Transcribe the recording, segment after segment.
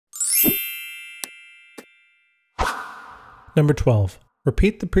Number 12.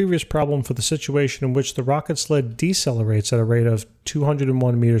 Repeat the previous problem for the situation in which the rocket sled decelerates at a rate of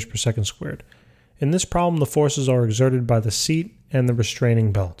 201 meters per second squared. In this problem, the forces are exerted by the seat and the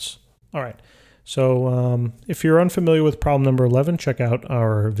restraining belts. All right, so if you're unfamiliar with problem number 11, check out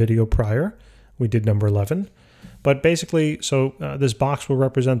our video prior. We did number 11. But basically, this box will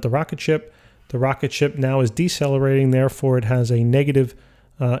represent the rocket ship. The rocket ship now is decelerating, therefore it has a negative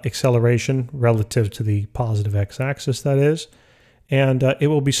acceleration relative to the positive x-axis, that is, and it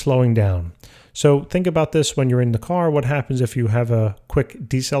will be slowing down. So think about this when you're in the car. What happens if you have a quick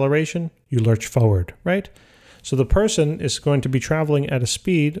deceleration? You lurch forward, right? So the person is going to be traveling at a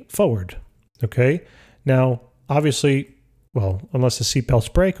speed forward, okay? Now, obviously, well, unless the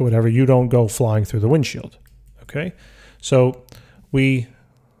seatbelts break or whatever, you don't go flying through the windshield, okay? So we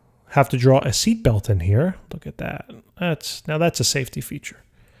have to draw a seatbelt in here. Look at that. Now that's a safety feature.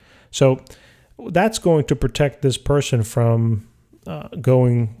 So that's going to protect this person from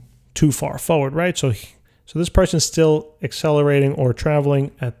going too far forward, right? So this person's still accelerating or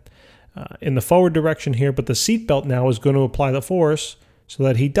traveling in the forward direction here, but the seatbelt now is going to apply the force so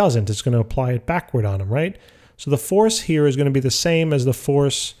that he doesn't. It's going to apply it backward on him, right? So the force here is going to be the same as the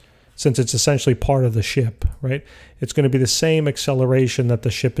force, since it's essentially part of the ship, right? It's going to be the same acceleration that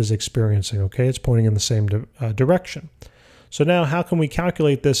the ship is experiencing, okay? It's pointing in the same direction. So now how can we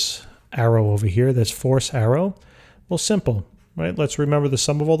calculate this arrow over here, this force arrow? Well, simple, right? Let's remember the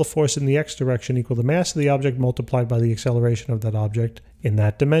sum of all the force in the x direction equal the mass of the object multiplied by the acceleration of that object in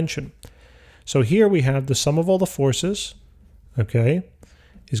that dimension. So here we have the sum of all the forces, okay,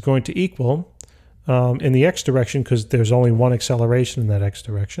 is going to equal, in the x direction, because there's only one acceleration in that x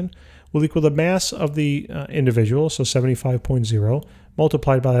direction, will equal the mass of the individual, so 75.0,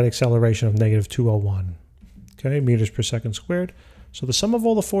 multiplied by that acceleration of negative 201, okay, meters per second squared. So the sum of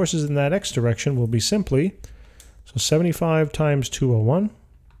all the forces in that x direction will be simply, so 75 times 201,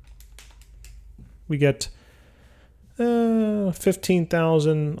 we get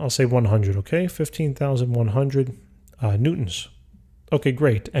 15,000, I'll say 100, okay, 15,100 newtons. Okay,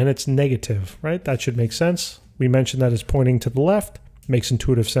 great, and it's negative, right? That should make sense. We mentioned that it's pointing to the left, makes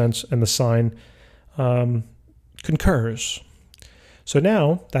intuitive sense, and the sign concurs. So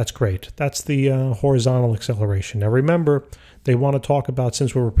now, that's great. That's the horizontal acceleration. Now remember, they want to talk about,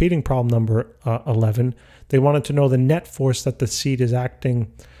 since we're repeating problem number 11, they wanted to know the net force that the seat is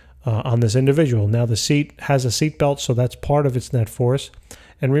acting on this individual. Now the seat has a seat belt, so that's part of its net force.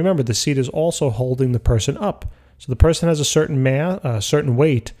 And remember, the seat is also holding the person up. So the person has a certain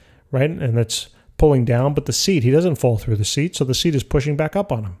weight, right? And that's pulling down, but the seat, he doesn't fall through the seat, so the seat is pushing back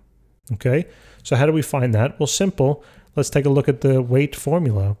up on him, okay? So how do we find that? Well, simple. Let's take a look at the weight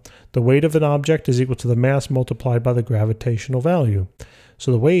formula. The weight of an object is equal to the mass multiplied by the gravitational value.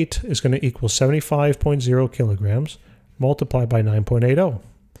 So the weight is going to equal 75.0 kilograms multiplied by 9.80.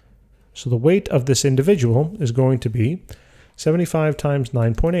 So the weight of this individual is going to be 75 times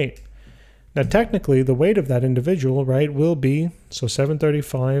 9.8. Now technically the weight of that individual, right, will be, so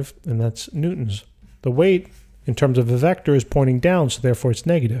 735, and that's newtons. The weight in terms of a vector is pointing down, so therefore it's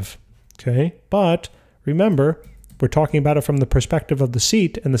negative, okay? But remember, we're talking about it from the perspective of the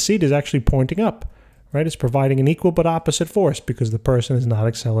seat, and the seat is actually pointing up, right? It's providing an equal but opposite force because the person is not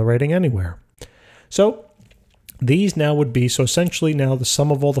accelerating anywhere. So these now would be, so essentially now the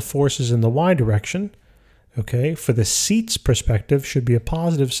sum of all the forces in the y direction, okay, for the seat's perspective should be a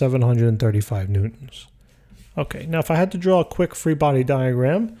positive 735 newtons. Okay, now if I had to draw a quick free body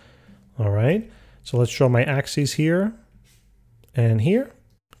diagram, all right, so let's draw my axes here and here.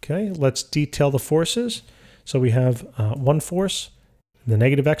 Okay, let's detail the forces. So we have one force in the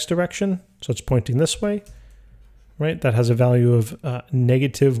negative x direction, so it's pointing this way, right? That has a value of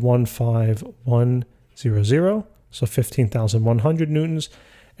negative 15100, so 15,100 newtons.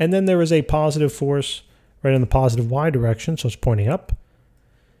 And then there is a positive force right in the positive y direction, so it's pointing up.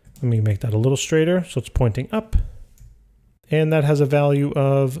 Let me make that a little straighter, so it's pointing up. And that has a value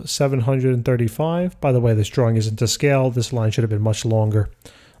of 735. By the way, this drawing isn't to scale. This line should have been much longer.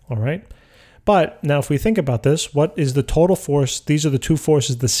 All right. But now if we think about this, what is the total force? These are the two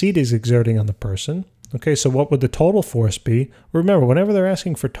forces the seat is exerting on the person. Okay, so what would the total force be? Remember, whenever they're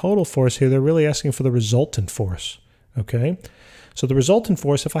asking for total force here, they're really asking for the resultant force. Okay. So the resultant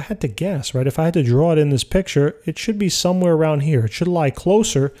force, if I had to guess, right, if I had to draw it in this picture, it should be somewhere around here. It should lie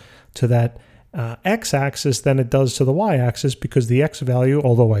closer to that x-axis than it does to the y-axis because the x value,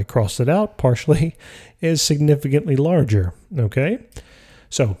 although I crossed it out partially, is significantly larger, okay?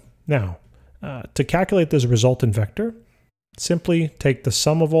 So now, to calculate this resultant vector, simply take the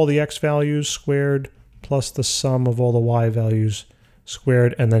sum of all the x values squared plus the sum of all the y values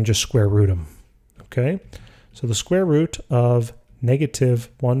squared and then just square root them, okay? So the square root of negative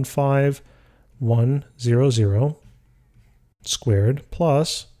 15100 squared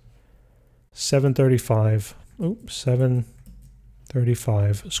plus 735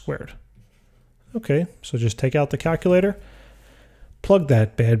 squared. Okay, so just take out the calculator, plug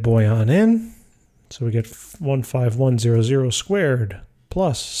that bad boy on in. So we get 15100 squared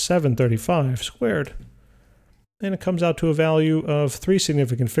plus 735 squared. And it comes out to a value of 3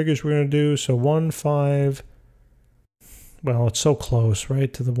 significant figures we're going to do. So 15, well, it's so close,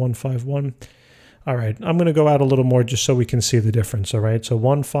 right, to the 151. All right, I'm going to go out a little more just so we can see the difference, all right? So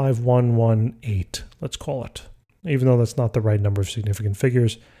 15118, let's call it. Even though that's not the right number of significant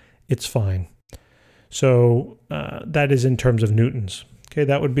figures, it's fine. So that is in terms of newtons. Okay,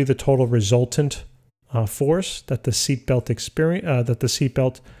 that would be the total resultant force that the seatbelt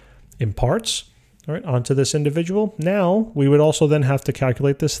imparts, all right, onto this individual. Now we would also then have to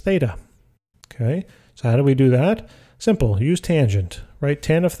calculate this theta. Okay, so how do we do that? Simple, use tangent, right?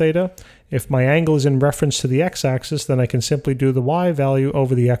 Tan of theta. If my angle is in reference to the x-axis, then I can simply do the y value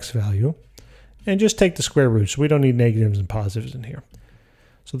over the x value and just take the square root. So we don't need negatives and positives in here.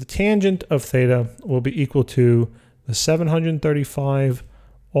 So the tangent of theta will be equal to the 735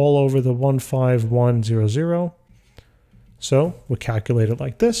 all over the 15100. So we'll calculate it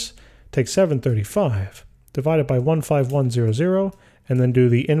like this. Take 735 divided by 15100 and then do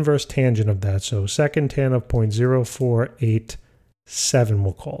the inverse tangent of that. So second tan of 0.0487,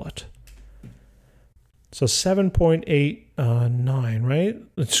 we'll call it. So 7.89, right?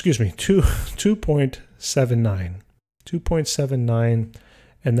 Excuse me, 2.79. 2.79,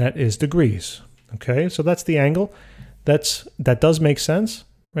 and that is degrees. Okay, so that's the angle. That does make sense,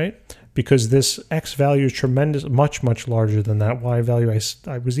 right? Because this x value is tremendous, much larger than that y value. I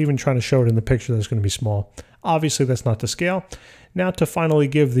was even trying to show it in the picture that it's going to be small. Obviously, that's not to scale. Now, to finally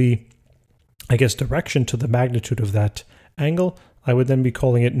give the, I guess, direction to the magnitude of that angle, I would then be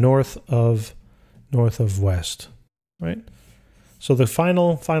calling it north of west, right? So the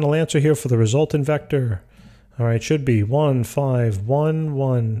final answer here for the resultant vector, all right, should be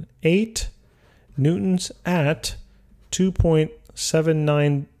 15118 newtons at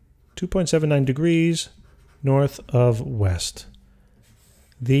 2.79 degrees north of west.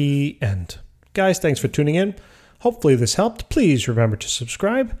 The end. Guys, thanks for tuning in. Hopefully this helped. Please remember to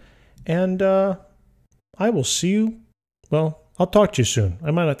subscribe, and I will see you. Well, I'll talk to you soon.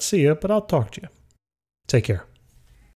 I might not see you, but I'll talk to you. Take care.